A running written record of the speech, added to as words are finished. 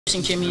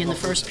Jimmy in the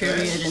first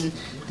period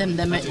and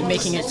them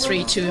making it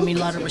 3-2. I mean, a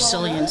lot of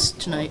resilience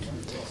tonight.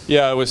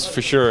 Yeah, it was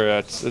for sure.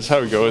 It's how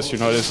it goes. You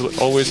know, there's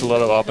always a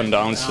lot of up and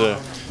downs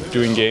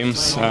doing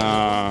games.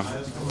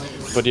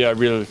 But yeah,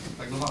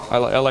 I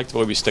liked the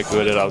way we stuck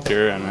with it out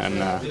there and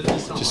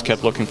just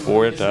kept looking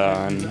forward,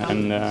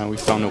 and we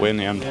found a way in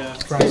the end.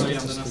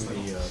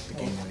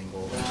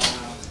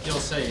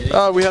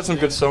 We had some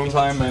good zone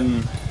time,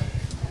 and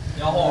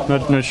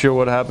not sure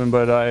what happened,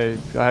 but I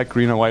had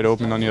Greener wide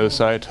open on the other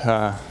side,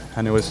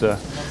 and it was a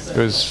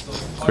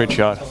great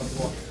shot. It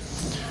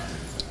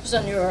was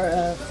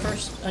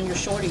on your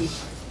shorty.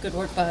 Good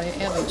work by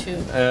Abby too.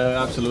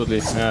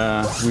 Absolutely.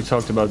 We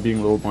talked about being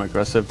a little more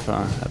aggressive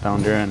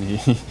down there, and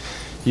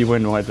he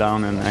went right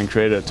down and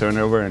created a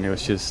turnover, and it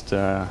was just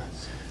a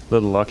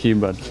little lucky.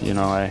 But you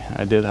know,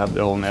 I did have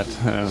the whole net,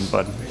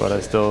 but I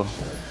still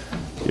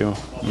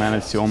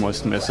managed to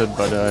almost miss it.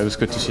 But it was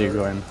good to see it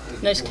go in.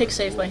 Nice kick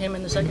save by him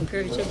in the second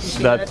period too. Did you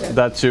see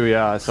that too,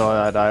 yeah. I saw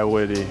that. I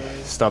already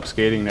stopped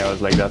skating there. I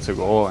was like, that's a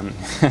goal, and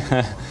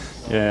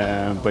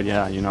yeah. But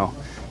yeah, you know,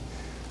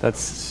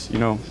 that's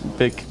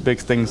big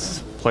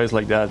things. Plays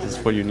like that is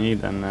what you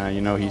need, and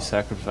you know, he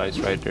sacrificed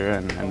right there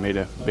and made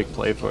a big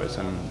play for us,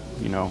 and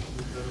you know,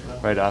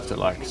 right after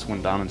just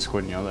went down and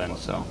scored in the other end.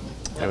 So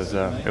it was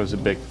a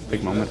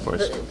big moment for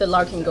us. The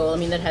Larkin goal, I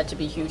mean, that had to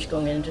be huge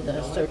going into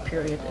the third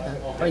period,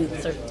 or in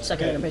the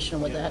second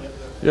intermission with that.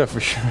 Yeah,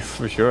 for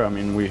sure. I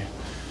mean,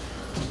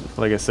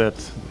 like I said,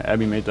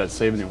 Abby made that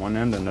save in the one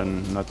end, and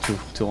then not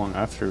too long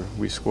after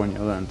we scored in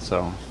the other end.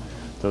 So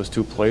those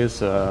two plays,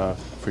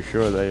 for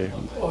sure, they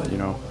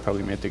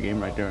probably made the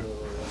game right there.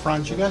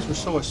 Frans, you guys were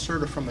so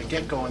assertive from the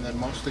get-go and then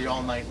mostly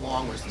all night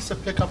long. Was this a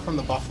pickup from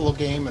the Buffalo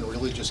game and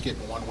really just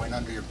getting one win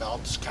under your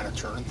belts, kind of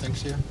turning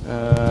things here?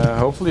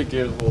 Hopefully it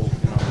gives a little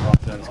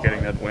confidence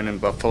getting that win in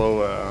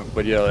Buffalo.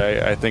 But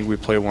yeah, I think we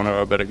played one of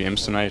our better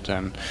games tonight,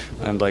 and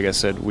like I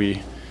said,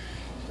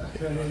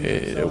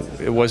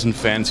 it wasn't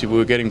fancy. We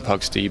were getting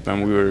pucks deep,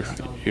 and we were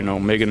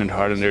making it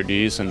hard on their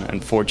Ds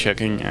and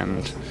forechecking,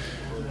 and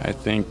I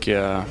think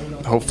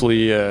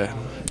hopefully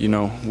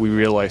we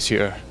realize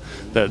here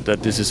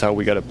that this is how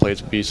we got to play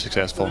to be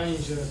successful.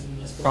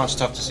 It's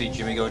tough to see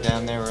Jimmy go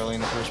down there early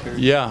in the first period.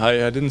 Yeah,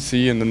 I didn't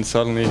see, and then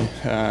suddenly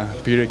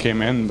Peter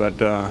came in. But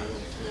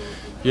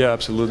yeah,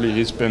 absolutely,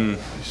 he's been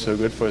so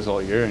good for us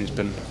all year, and he's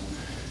been,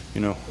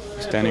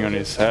 standing on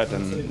his head.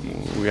 And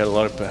we had a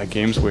lot of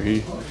games where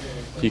he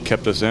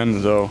kept us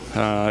in. So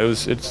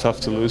it's tough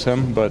to lose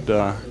him, but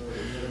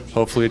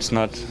hopefully it's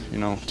not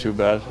too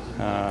bad.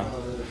 I'm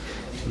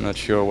not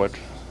sure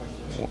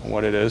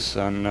what it is,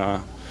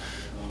 and.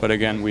 But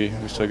again, we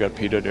still got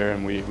Peter there,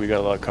 and we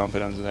got a lot of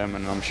confidence in him,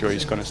 and I'm sure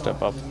he's going to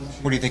step up.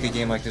 What do you think a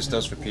game like this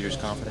does for Peter's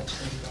confidence?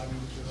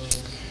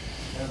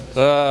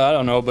 I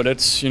don't know, but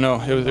it's it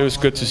was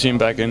good to see him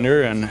back in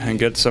there and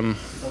get some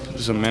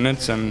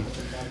minutes, and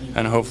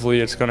hopefully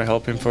it's going to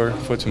help him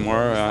for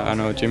tomorrow. I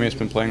know Jimmy has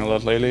been playing a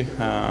lot lately,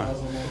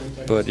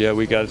 but yeah,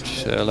 we got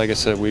like I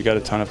said, we got a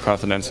ton of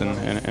confidence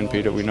in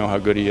Peter. We know how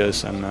good he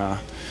is, and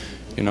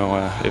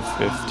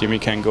if Jimmy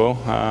can go.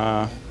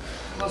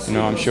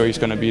 I'm sure he's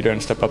going to be there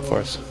and step up for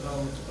us.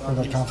 What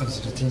about confidence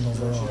in the team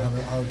overall?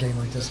 How a game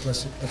like this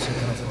lets your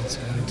confidence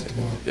going into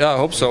tomorrow? Yeah, I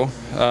hope so.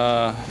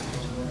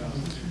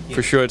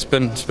 For sure, it's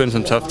been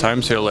some tough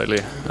times here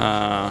lately.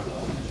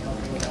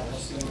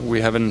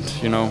 We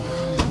haven't,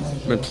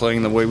 been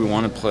playing the way we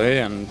want to play,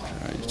 and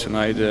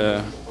tonight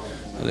I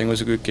think it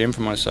was a good game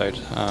from our side.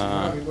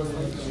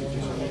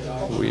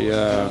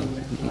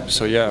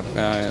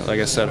 Like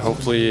I said,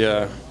 hopefully.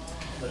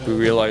 We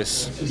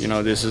realize,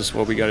 this is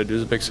what we got to do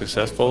to be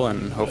successful,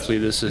 and hopefully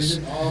this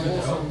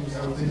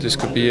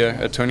could be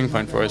a turning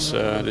point for us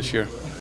this year.